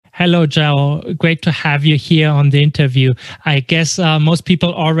Hello, Joe. Great to have you here on the interview. I guess most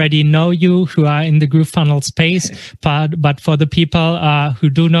people already know you who are in the GrooveFunnels space, but for the people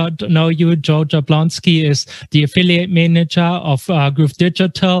who do not know you, Joe Jablonski is the affiliate manager of Groove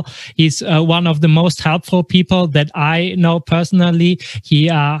Digital. He's one of the most helpful people that I know personally.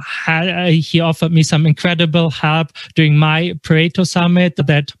 He offered me some incredible help during my Pareto Summit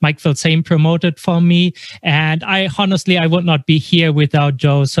that Mike Filsaime promoted for me. And I would not be here without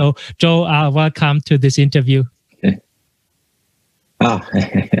Joe. So Joe, welcome to this interview. Oh,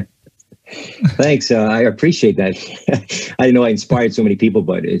 thanks. I appreciate that. I know I inspired so many people,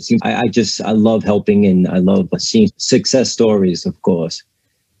 but it seems I love helping, and I love seeing success stories, of course.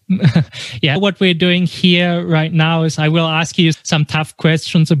 Yeah, what we're doing here right now is I will ask you some tough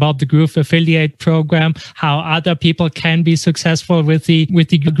questions about the Groove Affiliate Program, how other people can be successful with the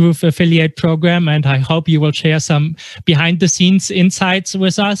Groove Affiliate Program, and I hope you will share some behind the scenes insights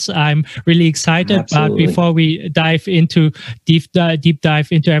with us. I'm really excited. Absolutely. But before we dive into deep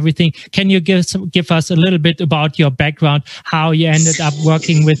dive into everything, can you give us a little bit about your background, how you ended up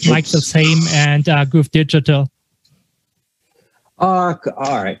working with Mike Filsaime and Groove Digital? All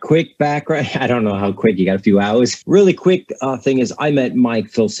right, quick background. I don't know how quick, you got a few hours. Really quick thing is I met Mike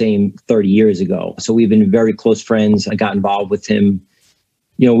Filsaime 30 years ago. So we've been very close friends. I got involved with him.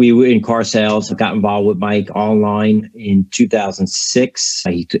 You know, we were in car sales. I got involved with Mike online in 2006.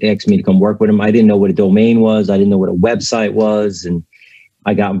 He asked me to come work with him. I didn't know what a domain was. I didn't know what a website was. And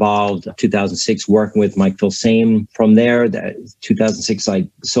I got involved in 2006 working with Mike Filsaime. From there, 2006,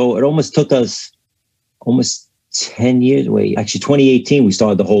 so it almost took us almost 10 years. Actually 2018, we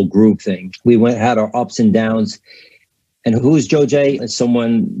started the whole group thing. We had our ups and downs. And who's Joe J?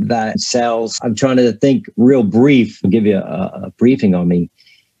 Someone that sells. I'm trying to think real brief. I'll give you a briefing on me.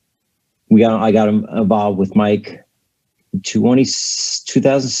 I got involved with Mike in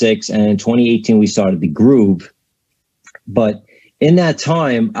 2006, and in 2018 we started the Groove. But in that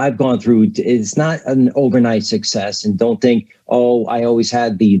time, I've gone through, it's not an overnight success, and don't think, oh, I always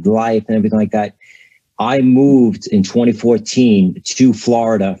had the life and everything like that. I moved in 2014 to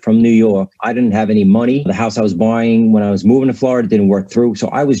Florida from New York. I didn't have any money. The house I was buying when I was moving to Florida didn't work through. So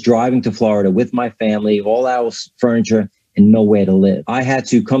I was driving to Florida with my family, all our furniture, and nowhere to live. I had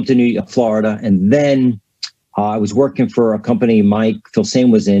to come to Florida, and then I was working for a company Mike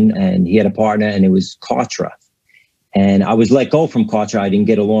Filsaime was in, and he had a partner, and it was Kartra. And I was let go from Kartra. I didn't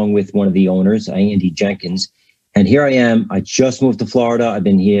get along with one of the owners, Andy Jenkins. And here I am. I just moved to Florida. I've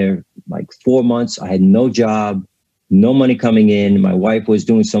been here like 4 months. I had no job, no money coming in. My wife was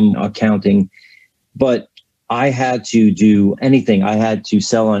doing some accounting, but I had to do anything. I had to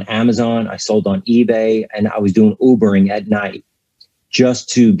sell on Amazon. I sold on eBay, and I was doing Ubering at night just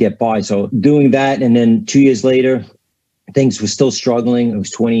to get by. So doing that. And then 2 years later, things were still struggling. It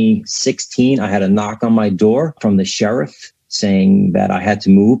was 2016. I had a knock on my door from the sheriff saying that I had to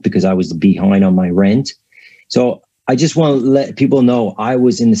move because I was behind on my rent. So I just want to let people know I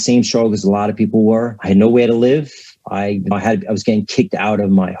was in the same struggle as a lot of people were. I had nowhere to live. I was getting kicked out of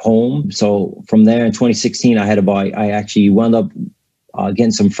my home. So from there in 2016, I actually wound up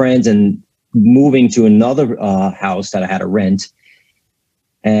getting some friends and moving to another house that I had to rent.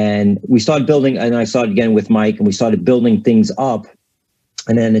 And we started building, and I started again with Mike, and we started building things up.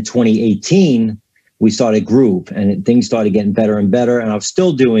 And then in 2018, we started Groove, and things started getting better and better. And I was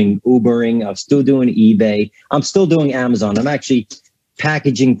still doing Ubering. I was still doing eBay. I'm still doing Amazon. I'm actually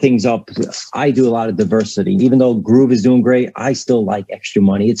packaging things up. I do a lot of diversity. Even though Groove is doing great, I still like extra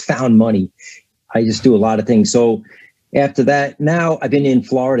money. It's found money. I just do a lot of things. So after that, now I've been in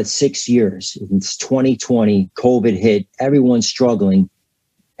Florida 6 years. It's 2020, COVID hit, everyone's struggling.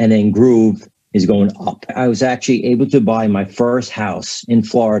 And then Groove is going up. I was actually able to buy my first house in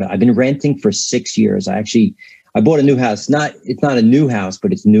Florida. I've been renting for 6 years. I bought a new house. It's not a new house,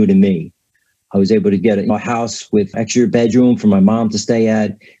 but it's new to me. I was able to get a house with extra bedroom for my mom to stay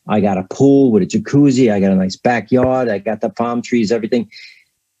at. I got a pool with a jacuzzi. I got a nice backyard. I got the palm trees, everything.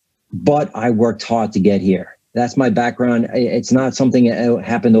 But I worked hard to get here. That's my background. It's not something that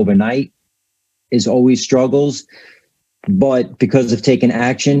happened overnight. It's always struggles. But because of taking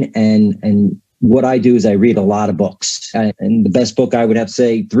action and what I do is I read a lot of books. And the best book I would have to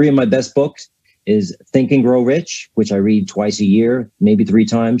say, 3 of my best books is Think and Grow Rich, which I read twice a year, maybe 3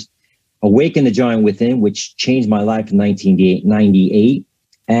 times. Awaken the Giant Within, which changed my life in 1998.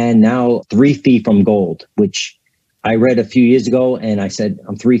 And now 3 Feet from Gold, which I read a few years ago. And I said,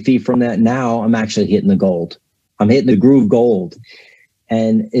 I'm 3 feet from that. Now I'm actually hitting the gold. I'm hitting the Groove Gold.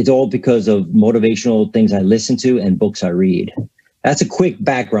 And it's all because of motivational things I listen to and books I read. that's a quick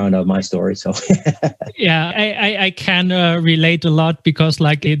background of my story. So yeah, I can relate a lot, because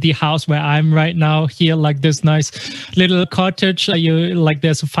like the house where I'm right now here, like this nice little cottage,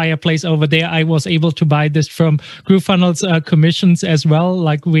 there's a fireplace over there. I was able to buy this from GrooveFunnels commissions as well.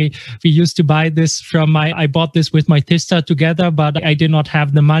 Like we used to buy this from I bought this with my sister together, but I did not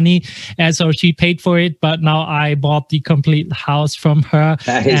have the money, and so she paid for it. But now I bought the complete house from her,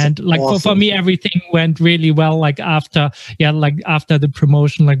 and like awesome. for me, everything went really well. Like after the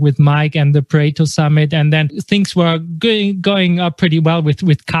promotion, like with Mike and the Pareto Summit, and then things were going up pretty well with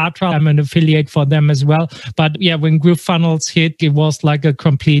Kartra. I'm an affiliate for them as well. But yeah, when GrooveFunnels hit, it was like a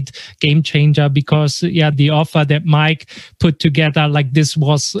complete game changer, because the offer that Mike put together, like this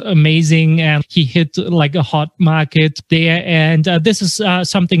was amazing, and he hit like a hot market there. And this is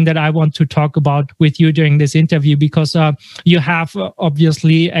something that I want to talk about with you during this interview, because you have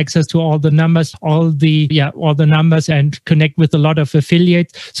obviously access to all the numbers, and connect with a lot of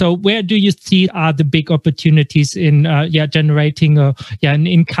affiliates. So where do you see are the big opportunities in generating an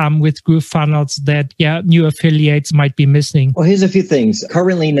income with GrooveFunnels that new affiliates might be missing? Well, here's a few things.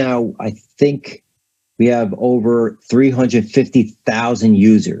 Currently now, I think we have over 350,000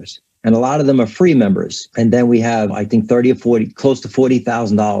 users, and a lot of them are free members. And then we have, I think, close to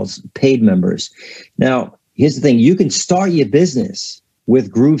 $40,000 paid members. Now, here's the thing. You can start your business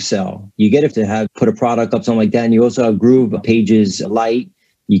with GrooveSell. You get it to put a product up, something like that. And you also have Groove Pages Lite.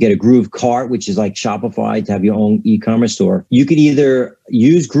 You get a Groove Cart, which is like Shopify, to have your own e-commerce store. You could either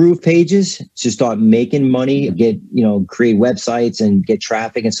use Groove Pages to start making money, create websites and get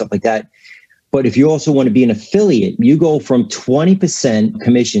traffic and stuff like that. But if you also want to be an affiliate, you go from 20%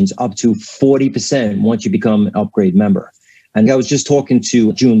 commissions up to 40% once you become an upgrade member. And I was just talking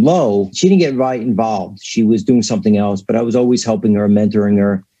to June Lowe. She didn't get right involved. She was doing something else, but I was always helping her, mentoring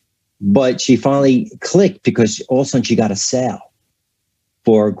her. But she finally clicked, because all of a sudden she got a sale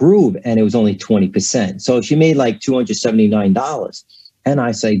for Groove, and it was only 20%. So she made like $279. And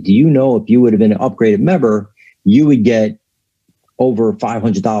I say, do you know, if you would have been an upgraded member, you would get over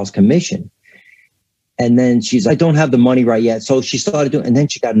 $500 commission. And then she's like, I don't have the money right yet. So she started doing, and then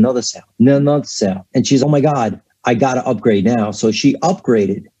she got another sale. And she's, oh my God, I got to upgrade now. So she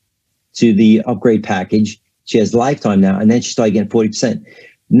upgraded to the upgrade package. She has lifetime now. And then she started getting 40%.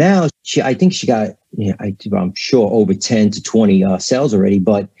 Now, I think she got, I'm sure, over 10 to 20 sales already.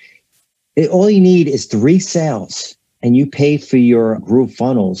 But all you need is 3 sales, and you pay for your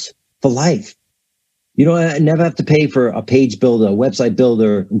GrooveFunnels for life. You don't never have to pay for a page builder, a website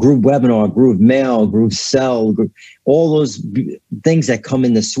builder, Groove Webinar, Groove Mail, GrooveSell, all those things that come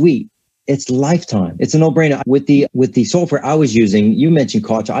in the suite. It's lifetime. It's a no-brainer. With the software I was using, you mentioned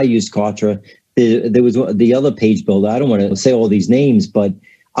Kartra. I used Kartra. There was the other page builder. I don't want to say all these names, but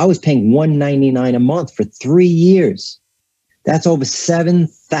I was paying $199 a month for 3 years. That's over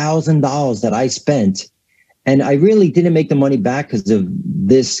 $7,000 that I spent. And I really didn't make the money back because of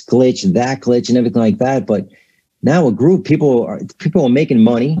this glitch, that glitch, and everything like that. But now with Groove, people are making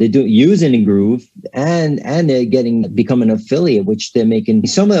money. They're using Groove, and they're becoming an affiliate, which they're making.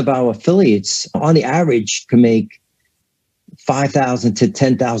 Some of our affiliates, on the average, can make $5,000 to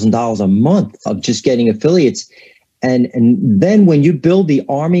 $10,000 a month of just getting affiliates. And then when you build the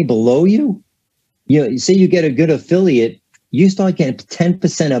army below you, say you get a good affiliate, you start getting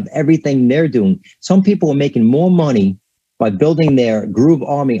 10% of everything they're doing. Some people are making more money by building their Groove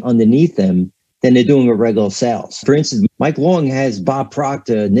army underneath them than they're doing with regular sales. For instance, Mike Long has Bob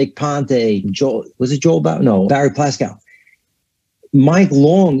Proctor, Nick Ponte, Barry Plaskow. Mike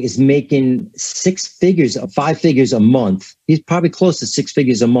Long is making 5 figures a month. He's probably close to 6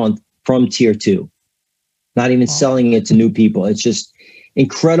 figures a month from tier 2. Not even selling it to new people. It's just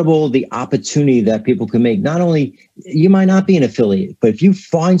incredible, the opportunity that people can make. Not only, you might not be an affiliate, but if you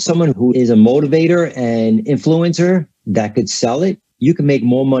find someone who is a motivator and influencer that could sell it, you can make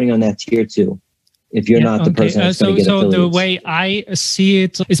more money on that tier 2. If you're not the person that's going to get affiliates. So the way I see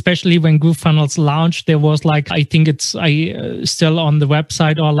it, especially when GrooveFunnels launched, there was like, I think it's still on the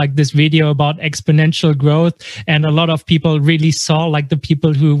website, or like this video about exponential growth. And a lot of people really saw like the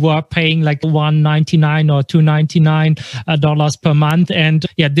people who were paying like $199 or $299 per month. And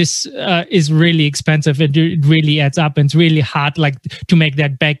this is really expensive. It really adds up, and it's really hard like to make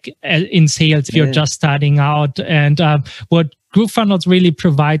that back in sales if you're just starting out. And what GrooveFunnels really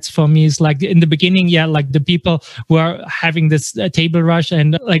provides for me is like in the beginning, like the people were having this table rush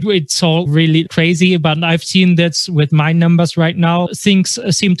and like it's all really crazy. But I've seen this with my numbers right now. Things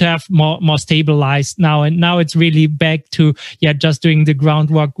seem to have more stabilized now. And now it's really back to, just doing the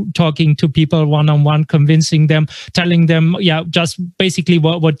groundwork, talking to people one-on-one, convincing them, telling them, just basically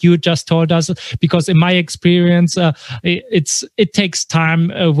what you just told us. Because in my experience, it takes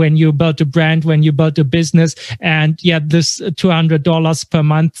time when you build a brand, when you build a business, and this $200 per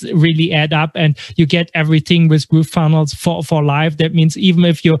month really add up, and you get everything with GrooveFunnels for life. That means even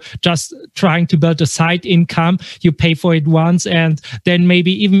if you're just trying to build a side income, you pay for it once, and then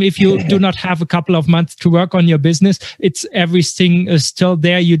maybe even if you do not have a couple of months to work on your business, it's everything is still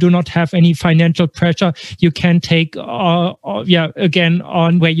there. You do not have any financial pressure. You can take again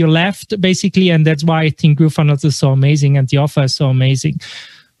on where you left basically, and that's why I think GrooveFunnels is so amazing and the offer is so amazing.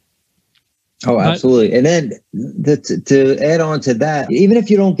 Oh, absolutely. And then to add on to that, even if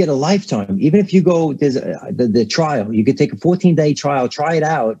you don't get a lifetime, even if you go, there's the trial, you could take a 14-day trial, try it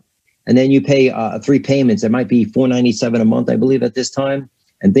out, and then you pay 3 payments. It might be $497 a month, I believe, at this time,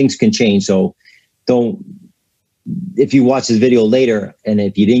 and things can change. So if you watch this video later, and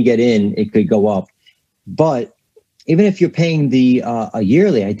if you didn't get in, it could go up. But even if you're paying the a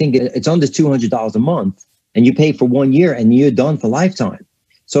yearly, I think it's under $200 a month, and you pay for 1 year and you're done for lifetime.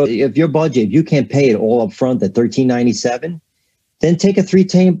 So if your budget, if you can't pay it all up front at $13.97, then take a 3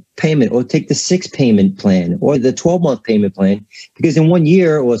 payment or take the 6 payment plan or the 12-month payment plan, because in 1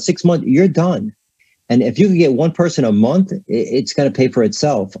 year or 6 months, you're done. And if you can get one person a month, it's going to pay for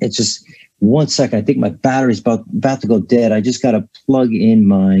itself. It's just 1 second. I think my battery's about to go dead. I just got to plug in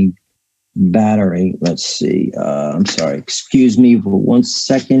my battery. Let's see. I'm sorry. Excuse me for 1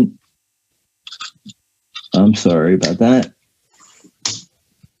 second. I'm sorry about that.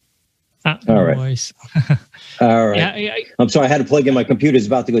 All right. All right. I'm sorry. I had to plug in. My computer's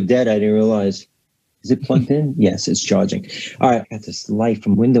about to go dead. I didn't realize. Is it plugged in? Yes, it's charging. All right. I got this light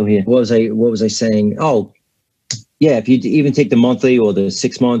from window here. What was I saying? Oh, yeah. If you even take the monthly or the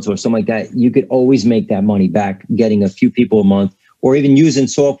 6 months or something like that, you could always make that money back getting a few people a month, or even using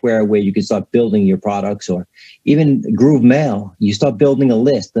software where you can start building your products, or even GrooveMail. You start building a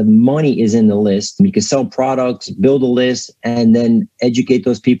list. The money is in the list. You can sell products, build a list, and then educate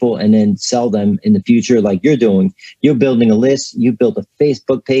those people and then sell them in the future like you're doing. You're building a list. You built a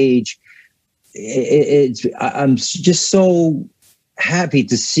Facebook page. I'm just so happy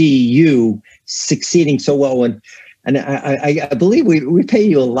to see you succeeding so well. And I believe we pay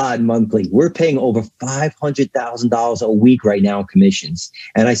you a lot monthly. We're paying over $500,000 a week right now in commissions.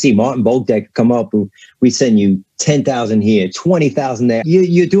 And I see Martin Bogdeck come up. We send you 10,000 here, 20,000 there.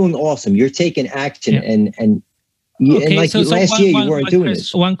 You're doing awesome. You're taking action, and like last year you weren't doing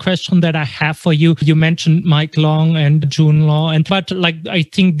this. One question that I have for you: you mentioned Mike Long and June Law, but like I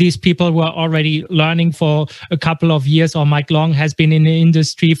think these people were already learning for a couple of years, or Mike Long has been in the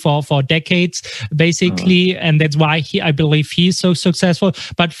industry for decades, basically, and that's why I believe he's so successful.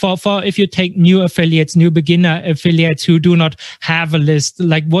 But for if you take new affiliates, new beginner affiliates who do not have a list,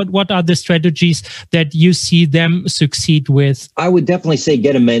 like what are the strategies that you see them succeed with? I would definitely say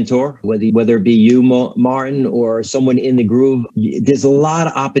get a mentor, whether it be you, Martin, or someone in the Groove. There's a lot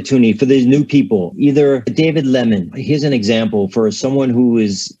of opportunity for these new people. Either David Lemon, here's an example for someone who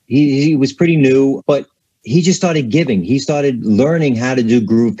he was pretty new, but he just started giving. He started learning how to do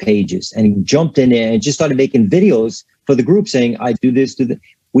Groove pages, and he jumped in there and just started making videos for the group saying, I do this, do that.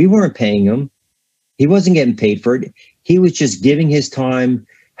 We weren't paying him. He wasn't getting paid for it. He was just giving his time,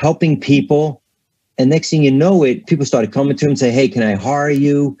 helping people. And next thing you know it, people started coming to him and say, hey, can I hire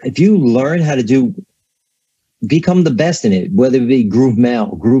you? If you learn how to become the best in it, whether it be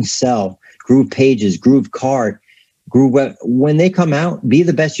GrooveMail, GrooveSell, Groove Pages, Groove Cart, Groove Web. When they come out, be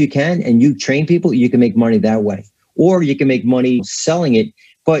the best you can, and you train people, you can make money that way. Or you can make money selling it.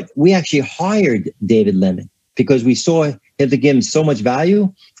 But we actually hired David Lemon because we saw him to give him so much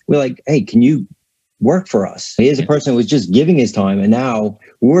value. We're like, hey, can you work for us? Here's a person who was just giving his time, and now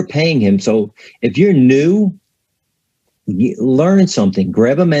we're paying him. So if you're new, learn something,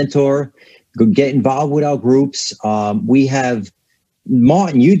 grab a mentor, go get involved with our groups. We have,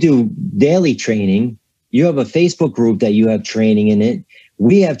 Martin, you do daily training. You have a Facebook group that you have training in it.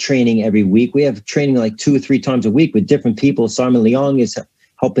 We have training every week. We have training like 2 or 3 times a week with different people. Simon Leong is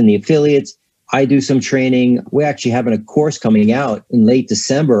helping the affiliates. I do some training. We're actually having a course coming out in late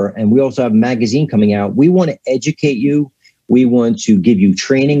December, and we also have a magazine coming out. We want to educate you. We want to give you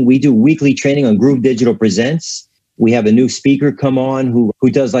training. We do weekly training on Groove Digital Presents. We have a new speaker come on who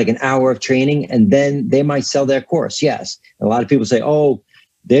does like an hour of training, and then they might sell their course. Yes. A lot of people say, oh,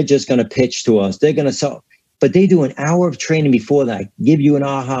 they're just going to pitch to us. They're going to sell. but they do an hour of training before that, give you an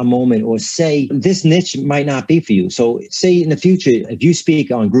aha moment, or say this niche might not be for you. So say in the future, if you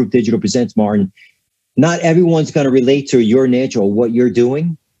speak on Groove Digital Presents, Martin, not everyone's going to relate to your niche or what you're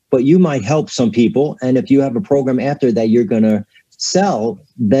doing, but you might help some people. And if you have a program after that you're going to sell,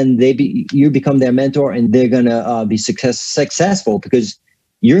 then you become their mentor, and they're going to be successful because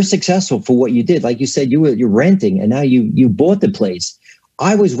you're successful for what you did. Like you said, you're renting, and now you bought the place.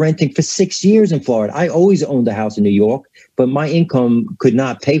 I was renting for 6 years in Florida. I always owned a house in New York, but my income could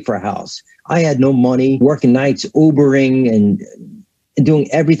not pay for a house. I had no money, working nights, Ubering, and doing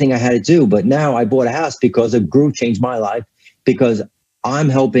everything I had to do. But now I bought a house because of Groove changed my life, because I'm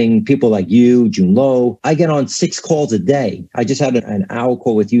helping people like you, June Lowe. I get on 6 calls a day. I just had an hour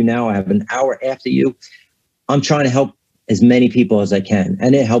call with you now. I have an hour after you. I'm trying to help as many people as I can,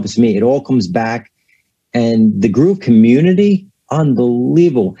 and it helps me. It all comes back. And the Groove community,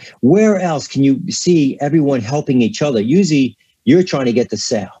 unbelievable. Where else can you see everyone helping each other? Usually you're trying to get the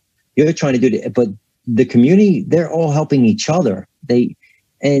sale. You're trying to do it, but the community, they're all helping each other.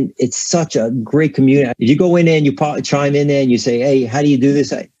 And it's such a great community. If you go in there and you chime in there and you say, hey, how do you do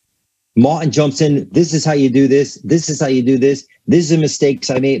this? Martin jumps in. This is how you do this. This is how you do this. This is the mistakes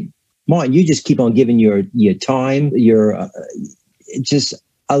I made. Martin, you just keep on giving your time.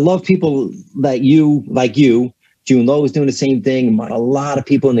 I love people like you. June Lowe is doing the same thing. A lot of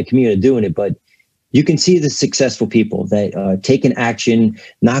people in the community are doing it, but you can see the successful people that are taking action,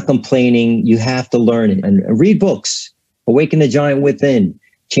 not complaining. You have to learn it and read books. Awaken the Giant Within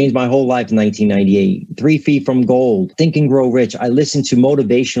changed my whole life in 1998. 3 Feet from Gold, Think and Grow Rich. I listen to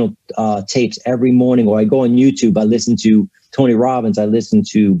motivational tapes every morning, or I go on YouTube. I listen to Tony Robbins. I listen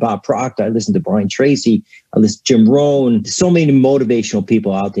to Bob Proctor. I listen to Brian Tracy. I listen to Jim Rohn. So many motivational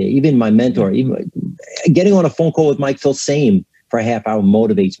people out there. Even my mentor, even getting on a phone call with Mike Filsaime for a half hour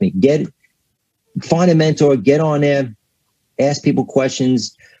motivates me. Find a mentor, get on there, ask people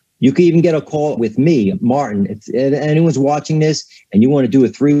questions. You can even get a call with me, Martin. If anyone's watching this and you want to do a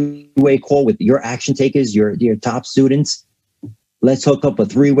 3-way call with your action takers, your top students, let's hook up a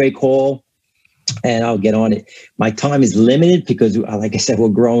 3-way call and I'll get on it. My time is limited because, like I said, we're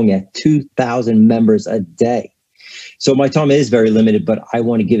growing at 2,000 members a day. So my time is very limited, but I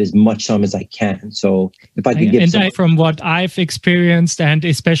want to give as much time as I can. So if I could give from what I've experienced, and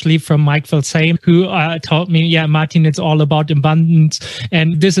especially from Mike Filsaime, who told me, yeah, Martin, it's all about abundance.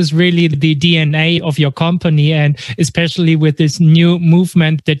 And this is really the DNA of your company. And especially with this new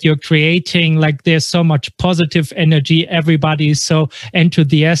movement that you're creating, like there's so much positive energy. Everybody is so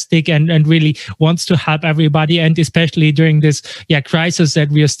enthusiastic and really wants to help everybody. And especially during this crisis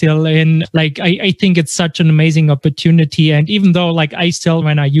that we are still in, like I think it's such an amazing opportunity. And even though like I still,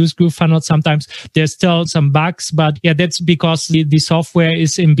 when I use GrooveFunnels, sometimes there's still some bugs, but that's because the software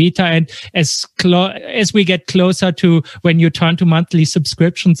is in beta. And as we get closer to when you turn to monthly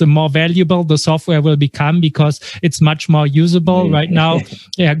subscriptions, the more valuable the software will become because it's much more usable. Right now,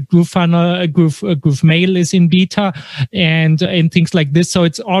 GrooveFunnel, GrooveMail is in beta and things like this. So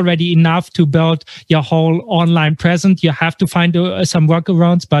it's already enough to build your whole online presence. You have to find some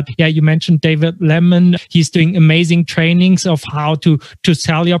workarounds, but you mentioned David Lemon. He's doing amazing trainings of how to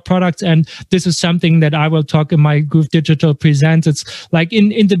sell your products. And this is something that I will talk in my Groove Digital Presents. It's like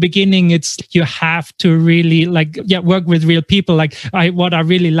in the beginning, you have to really work with real people. What I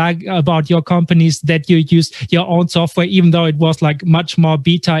really like about your company is that you used your own software, even though it was like much more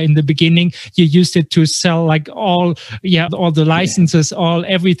beta in the beginning. You used it to sell like all the licenses,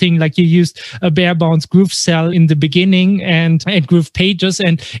 everything. Like you used a bare bones GrooveSell in the beginning and Groove Pages.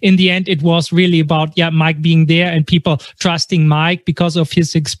 And in the end, it was really about Mike being there and people trusting Mike because of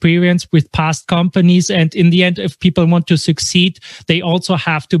his experience with past companies. And in the end, if people want to succeed, they also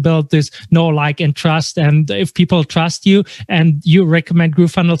have to build this know, like, and trust. And if people trust you and you recommend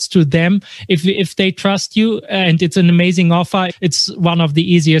GrooveFunnels to them, if they trust you and it's an amazing offer, it's one of the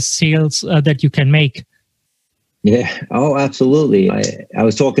easiest sales that you can make. Yeah. Oh, absolutely. I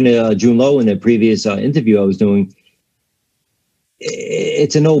was talking to June Lowe in the previous interview I was doing.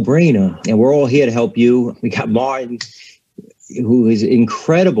 It's a no-brainer, and we're all here to help you. We got Martin, who is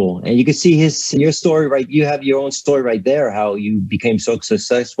incredible, and you can see your story, right? You have your own story right there, how you became so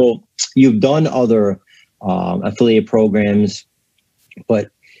successful. You've done other affiliate programs, but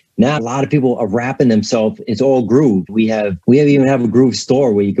now a lot of people are wrapping themselves. It's all Groove. We even have a Groove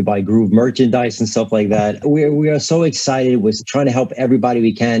store where you could buy Groove merchandise and stuff like that. We are so excited. We're trying to help everybody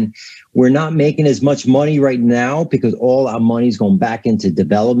we can. We're not making as much money right now because all our money is going back into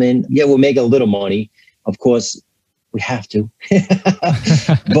development. Yeah, we'll make a little money. Of course, we have to.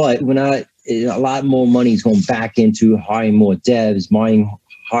 But we're not. A lot more money is going back into hiring more devs,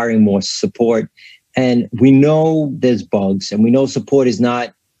 hiring more support, And we know there's bugs, and we know support is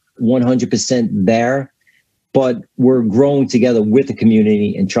not 100% there, but we're growing together with the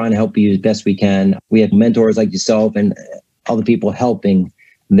community and trying to help you as best we can. We have mentors like yourself and other people helping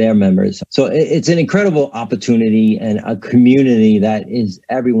their members. So it's an incredible opportunity and a community that is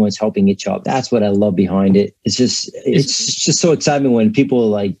everyone's helping each other. That's what I love behind it. It's just so exciting when people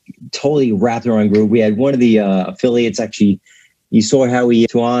like totally wrapped around Groove. We had one of the affiliates actually. You saw how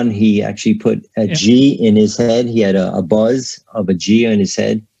he actually put a G in his head. He had a buzz of a G in his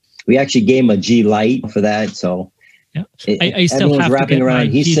head. We actually gave him a G light for that. So I still have to get my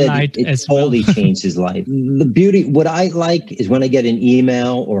He G said light it as totally well. changed his life. The beauty, what I like is when I get an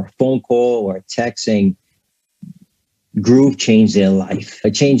email or a phone call or a text saying, Groove changed their life.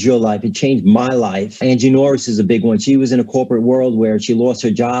 It changed your life. It changed my life. Angie Norris is a big one. She was in a corporate world where she lost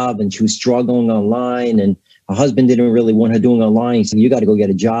her job and she was struggling online, and her husband didn't really want her doing online. He said, you got to go get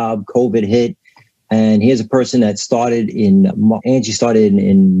a job. COVID hit. And here's a person that Angie started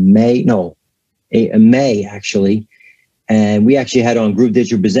in May actually. And we actually had on Groove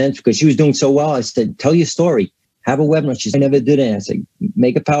Digital Presents because she was doing so well. I said, tell your story. Have a webinar. She said, I never did it. I said,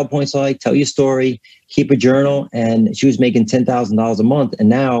 make a PowerPoint slide, tell your story, keep a journal. And she was making $10,000 a month. And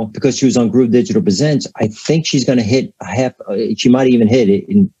now, because she was on Groove Digital Presents, I think she's going to hit she might even hit it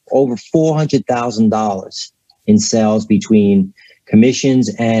in over $400,000 in sales between commissions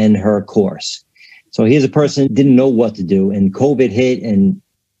and her course. So here's a person who didn't know what to do, and COVID hit, and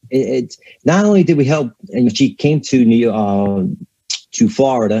it's not only did we help, and she came to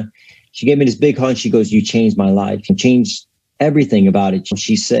Florida. She gave me this big hug. She goes, you changed my life. You changed everything about it.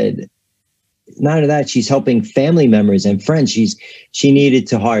 She said, not only that, she's helping family members and friends. She needed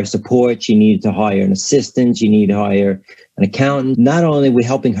to hire support. She needed to hire an assistant. She needed to hire an accountant. Not only are we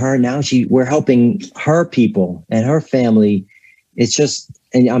helping her, now we're helping her people and her family. It's just,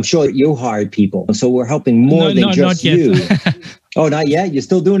 and I'm sure you hired people. So we're helping more than just you. Oh, not yet? You're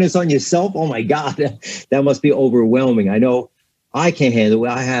still doing this on yourself? Oh my God, that must be overwhelming. I know I can't handle it.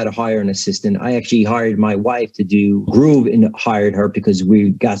 I had to hire an assistant. I actually hired my wife to do Groove and hired her because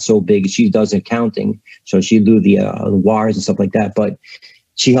we got so big. She does accounting. So she do the wires and stuff like that. But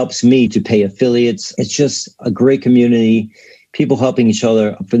she helps me to pay affiliates. It's just a great community, people helping each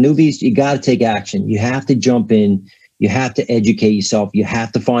other. For newbies, you got to take action. You have to jump in. You have to educate yourself. You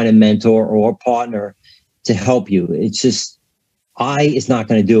have to find a mentor or a partner to help you. It's just, it's not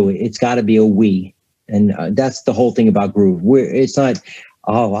going to do it. It's got to be a we. And that's the whole thing about Groove. It's not,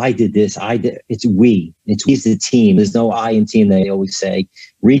 oh, I did this. It's we. It's the team. There's no I in team, they always say.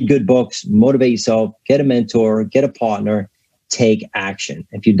 Read good books, motivate yourself, get a mentor, get a partner, take action.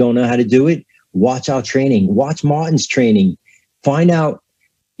 If you don't know how to do it, watch our training. Watch Martin's training. Find out.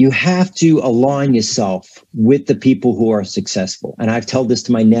 You have to align yourself with the people who are successful. And I've told this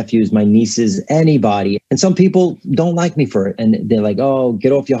to my nephews, my nieces, anybody. And some people don't like me for it. And they're like, oh,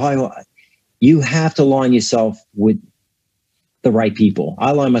 get off your high horse. You have to align yourself with the right people.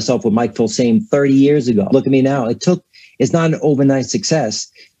 I aligned myself with Mike Filsaime 30 years ago. Look at me now. It's not an overnight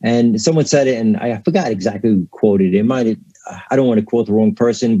success. And someone said it, and I forgot exactly who quoted it. I don't want to quote the wrong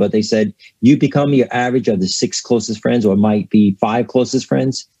person, but they said, you become your average of the 6 closest friends, or it might be 5 closest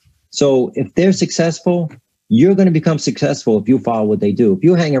friends. So if they're successful, you're going to become successful if you follow what they do. If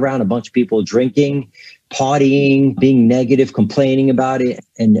you hang around a bunch of people drinking, partying, being negative, complaining about it,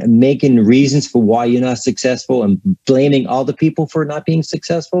 and making reasons for why you're not successful and blaming other people for not being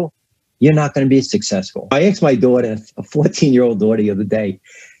successful, you're not going to be successful. I asked my daughter, a 14-year-old daughter, the other day,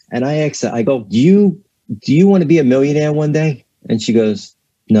 and I asked her, I go, do you want to be a millionaire one day? And she goes,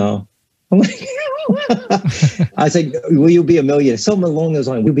 no. I'm like, I said, will you be a millionaire? Something along those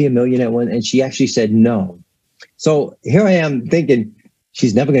lines. Will you be a millionaire one? And she actually said no. So here I am thinking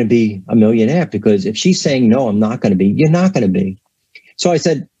she's never going to be a millionaire, because if she's saying no, I'm not going to be, you're not going to be. So I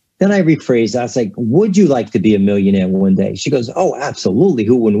said, then I rephrased. I was like, would you like to be a millionaire one day? She goes, oh, absolutely.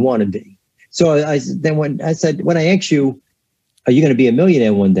 Who wouldn't want to be? So when I asked you, are you going to be a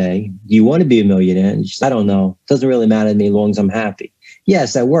millionaire one day? Do you want to be a millionaire? And she said, I don't know. It doesn't really matter to me as long as I'm happy.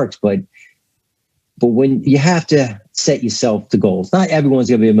 Yes, that works. But when you have to set yourself the goals, not everyone's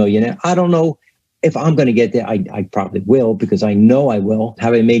going to be a millionaire. I don't know if I'm going to get there. I probably will, because I know I will.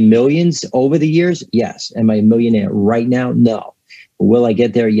 Have I made millions over the years? Yes. Am I a millionaire right now? No. But will I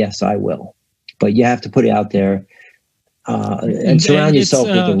get there? Yes, I will. But you have to put it out there and surround yourself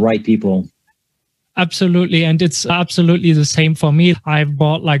with the right people. Absolutely. And it's absolutely the same for me. I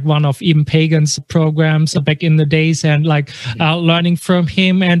bought like one of Eben Pagan's programs back in the days and like learning from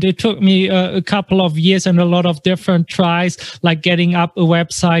him. And it took me a couple of years and a lot of different tries, like getting up a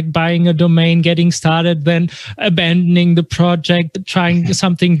website, buying a domain, getting started, then abandoning the project, trying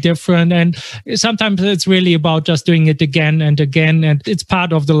something different. And sometimes it's really about just doing it again and again. And it's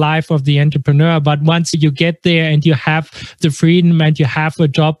part of the life of the entrepreneur. But once you get there and you have the freedom and you have a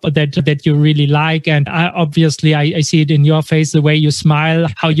job that you really like, and obviously I see it in your face, the way you smile,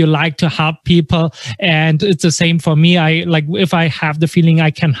 how you like to help people. And it's the same for me. I like, if I have the feeling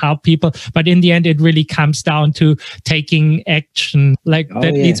I can help people, but in the end, it really comes down to taking action. Like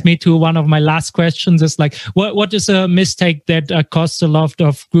leads me to one of my last questions is like, what is a mistake that costs a lot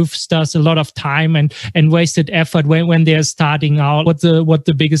of Groovesters, a lot of time and wasted effort when they're starting out? What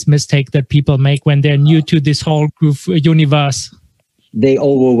the biggest mistake that people make when they're new to this whole Groove universe? They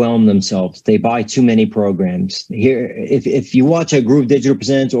overwhelm themselves. They buy too many programs. Here, if you watch a Groove Digital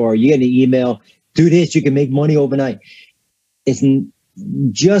Presents or you get an email, do this, you can make money overnight. It's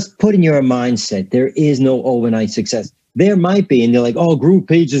just put in your mindset, there is no overnight success. There might be, and they're like, oh, Groove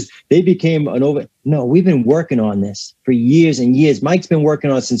Pages, they became an over. No, we've been working on this for years and years. Mike's been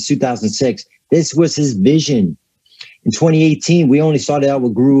working on it since 2006. This was his vision. In 2018, we only started out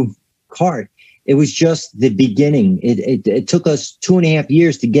with Groove Cart. It was just the beginning. It took us 2.5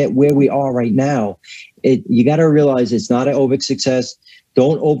 years to get where we are right now. You got to realize it's not an over success.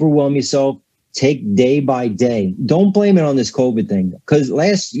 Don't overwhelm yourself. Take day by day. Don't blame it on this COVID thing. Because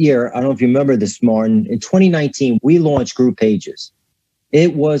last year, I don't know if you remember this, Martin, in 2019, we launched Groove Pages.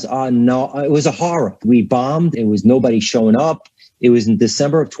 It was a horror. We bombed. It was nobody showing up. It was in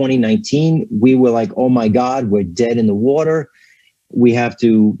December of 2019. We were like, oh my God, we're dead in the water. We have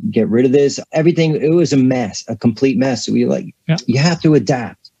to get rid of this. Everything, it was a mess, a complete mess. We were like, You have to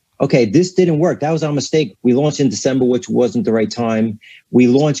adapt. Okay, this didn't work. That was our mistake. We launched in December, which wasn't the right time. We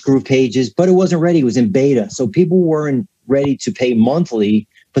launched Groove Pages, but it wasn't ready. It was in beta. So people weren't ready to pay monthly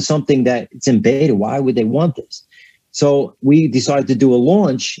for something that it's in beta. Why would they want this? So we decided to do a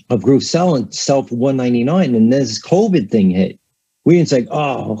launch of Groove Sell for $199. And then this COVID thing hit. We didn't say,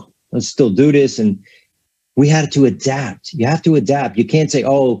 oh, let's still do this. And we had to adapt. You have to adapt. You can't say,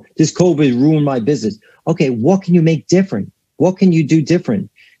 oh, this COVID ruined my business. Okay, what can you make different? What can you do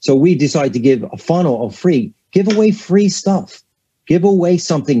different? So we decided to give a funnel of free, give away free stuff, give away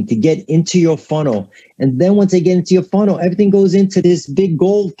something to get into your funnel. And then once they get into your funnel, everything goes into this big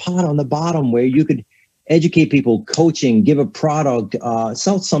gold pot on the bottom where you could educate people, coaching, give a product,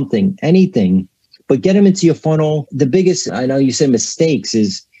 sell something, anything, but get them into your funnel. The biggest, I know you said mistakes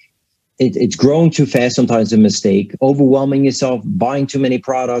is, it's growing too fast. Sometimes a mistake, overwhelming yourself, buying too many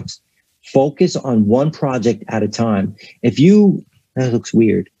products. Focus on one project at a time. That looks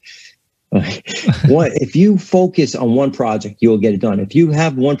weird. If you focus on one project, you'll get it done. If you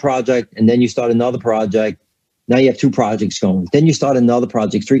have one project and then you start another project, now you have 2 projects going. Then you start another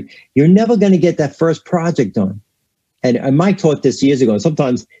project, 3. You're never going to get that first project done. And Mike taught this years ago.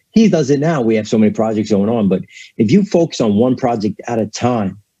 Sometimes he does it now. We have so many projects going on. But if you focus on one project at a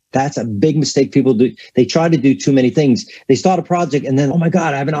time, that's a big mistake people do. They try to do too many things. They start a project and then, oh my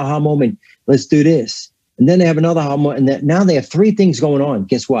God, I have an aha moment. Let's do this. And then they have another aha moment. And now they have 3 things going on.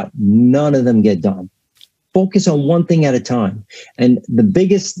 Guess what? None of them get done. Focus on one thing at a time. And the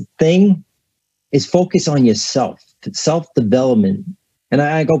biggest thing is focus on yourself, self-development. And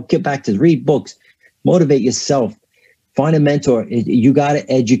I get back to read books, motivate yourself, find a mentor. You got to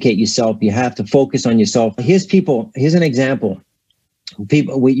educate yourself. You have to focus on yourself. Here's an example.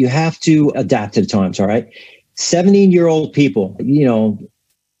 People, you have to adapt to the times, all right? 17-year-old people,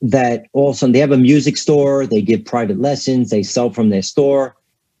 that all of a sudden they have a music store, they give private lessons, they sell from their store.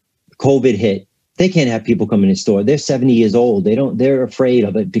 COVID hit. They can't have people come in the store. They're 70 years old. They're afraid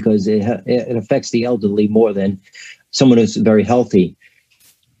of it because it affects the elderly more than someone who's very healthy.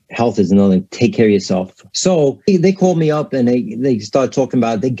 Health is another thing. Take care of yourself. So they called me up and they started talking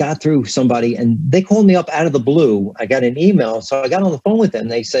about it. They got through somebody and they called me up out of the blue. I got an email. So I got on the phone with them.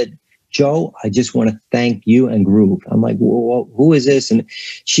 They said, Joe, I just want to thank you and Groove. I'm like, who is this? And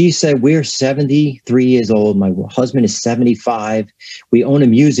she said, we're 73 years old. My husband is 75. We own a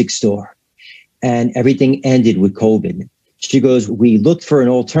music store and everything ended with COVID. She goes, we looked for an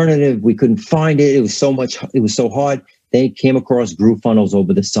alternative. We couldn't find it. It was so hard. They came across Groove Funnels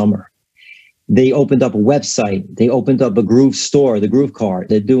over the summer. They opened up a website. They opened up a Groove store, the Groove Cart.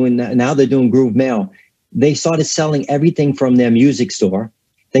 They're doing Groove Mail. They started selling everything from their music store.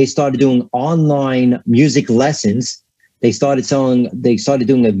 They started doing online music lessons. They started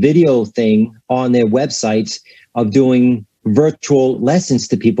doing a video thing on their websites of doing virtual lessons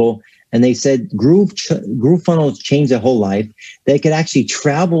to people. And they said Groove Funnels changed their whole life. They could actually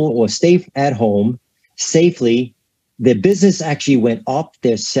travel or stay at home safely. Their business actually went up.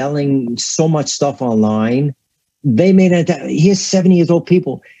 They're selling so much stuff online. They made it. Here's 70 years old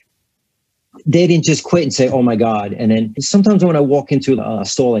people. They didn't just quit and say, oh my God. And then sometimes when I walk into a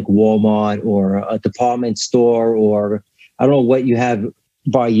store like Walmart or a department store, or I don't know what you have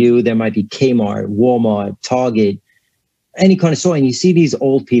by you, there might be Kmart, Walmart, Target, any kind of store, and you see these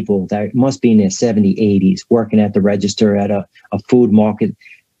old people that must be in their 70s, 80s, working at the register at a food market.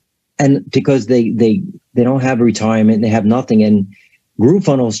 And because they don't have a retirement, they have nothing. And Groove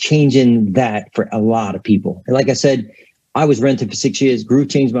Funnels changing that for a lot of people. And like I said, I was renting for 6 years. Groove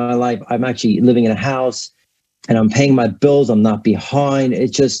changed my life. I'm actually living in a house and I'm paying my bills. I'm not behind.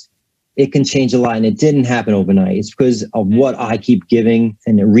 It can change a lot. And it didn't happen overnight. It's because of what I keep giving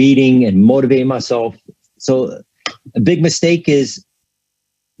and reading and motivating myself. So a big mistake is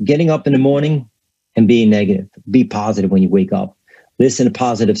getting up in the morning and being negative. Be positive when you wake up. Listen to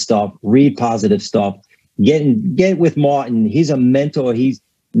positive stuff. Read positive stuff. Get with Martin. He's a mentor. He's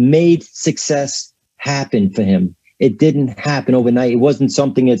made success happen for him. It didn't happen overnight. It wasn't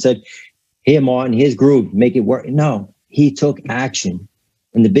something that said, here, Martin, here's Groove, make it work. No, he took action.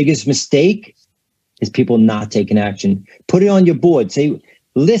 And the biggest mistake is people not taking action. Put it on your board. Say,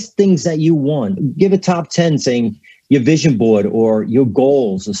 list things that you want. Give a top 10 saying your vision board or your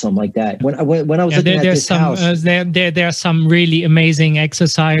goals or something like that. When I was looking at this house, there are some really amazing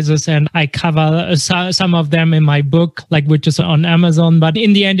exercises, and I cover some of them in my book, like which is on Amazon. But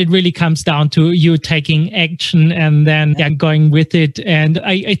in the end, it really comes down to you taking action and then going with it. And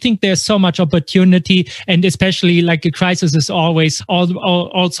I think there's so much opportunity, and especially like a crisis is always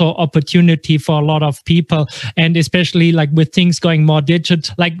also opportunity for a lot of people, and especially like with things going more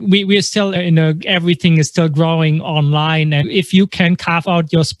digital, like we're still everything is still growing online. And if you can carve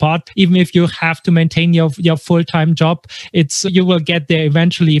out your spot, even if you have to maintain your full-time job, you will get there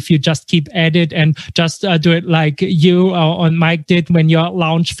eventually if you just keep at it and just do it like you or Mike did when your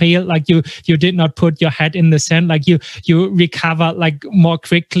launch failed. Like you did not put your head in the sand. Like you recover like more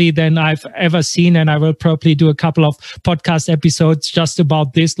quickly than I've ever seen. And I will probably do a couple of podcast episodes just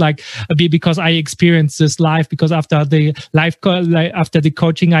about this, like because I experienced this live, because after the after the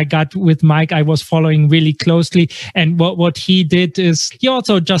coaching I got with Mike, I was following really closely. And what he did is he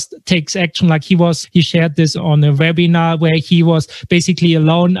also just takes action. Like he shared this on a webinar where he was basically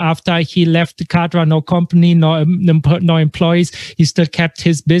alone after he left the Cadra, no company, no employees. He still kept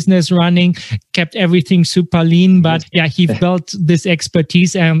his business running, kept everything super lean. But yeah, he built this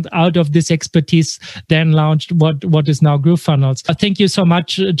expertise, and out of this expertise, then launched what is now Groove Funnels. Thank you so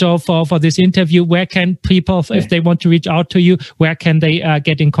much, Joe, for this interview. Where can people, if they want to reach out to you, where can they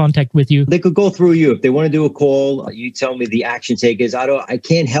get in contact with you? They could go through you if they want to do a call. You tell me the action takers. I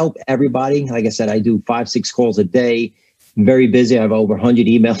can't help everybody. Like I said, I do 5-6 calls a day. I'm very busy. I have over 100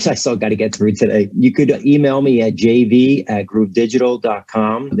 emails I still got to get through today. You could email me at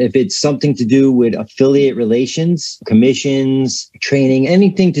jv@groovedigital.com. If it's something to do with affiliate relations, commissions, training,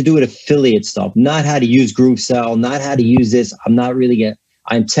 anything to do with affiliate stuff, not how to use GrooveSell, not how to use this. I'm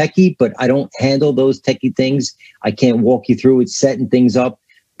techie, but I don't handle those techie things. I can't walk you through it, setting things up,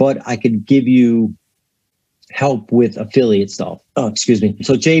 but I could give you help with affiliate stuff. Oh, excuse me.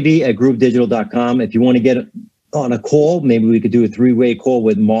 So jv@groovedigital.com. If you want to get on a call, maybe we could do a 3-way call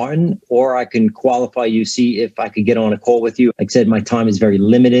with Martin, or I can qualify you, see if I could get on a call with you. Like I said, my time is very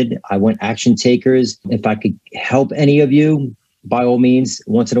limited. I want action takers. If I could help any of you, by all means,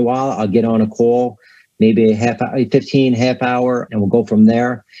 once in a while, I'll get on a call, maybe a half hour, and we'll go from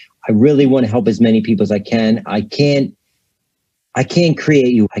there. I really want to help as many people as I can. I can't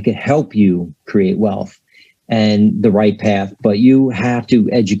create you. I can help you create wealth and the right path, but you have to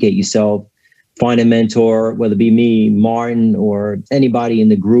educate yourself, find a mentor, whether it be me, Martin, or anybody in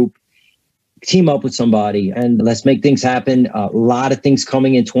the group. Team up with somebody and let's make things happen. A lot of things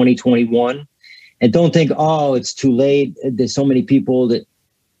coming in 2021. And don't think, oh, it's too late. There's so many people that,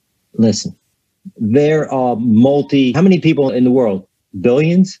 listen, there are how many people in the world?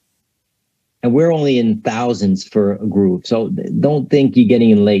 Billions? And we're only in thousands for a group. So don't think you're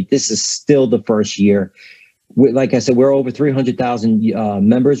getting in late. This is still the first year. Like I said, we're over 300,000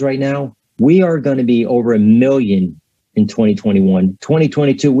 members right now. We are going to be over 1 million in 2021.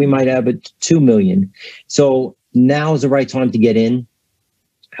 2022, we might have 2 million. So now is the right time to get in,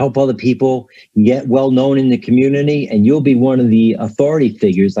 help other people, get well known in the community, and you'll be one of the authority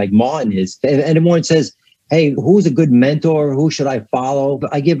figures like Martin is. If anyone says, hey, who's a good mentor? Who should I follow?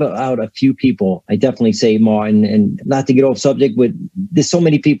 I give out a few people. I definitely say Martin, and not to get off subject, but there's so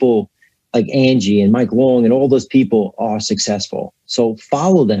many people like Angie and Mike Long and all those people are successful. So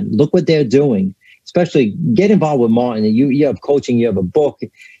follow them. Look what they're doing. Especially get involved with Martin. You have coaching. You have a book.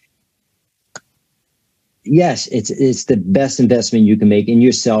 Yes, it's the best investment you can make in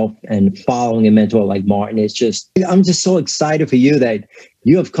yourself, and following a mentor like Martin. I'm just so excited for you that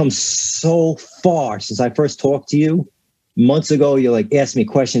you have come so far since I first talked to you months ago. You're like, ask me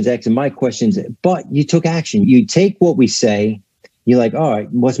questions, asking my questions, but you took action. You take what we say. You're like, all right,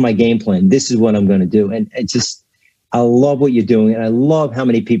 what's my game plan? This is what I'm going to do. And I love what you're doing. And I love how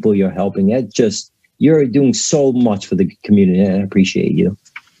many people you're helping. You're doing so much for the community, and I appreciate you.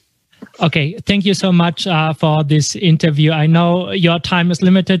 Okay, thank you so much for this interview. I know your time is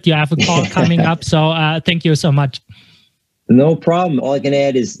limited. You have a call coming up, so thank you so much. No problem. All I can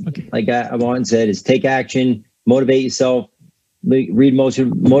add is, like Martin said, is take action, motivate yourself, read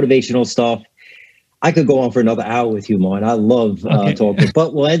motivational stuff. I could go on for another hour with you, Martin. I love talking,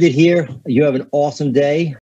 but we'll end it here. You have an awesome day.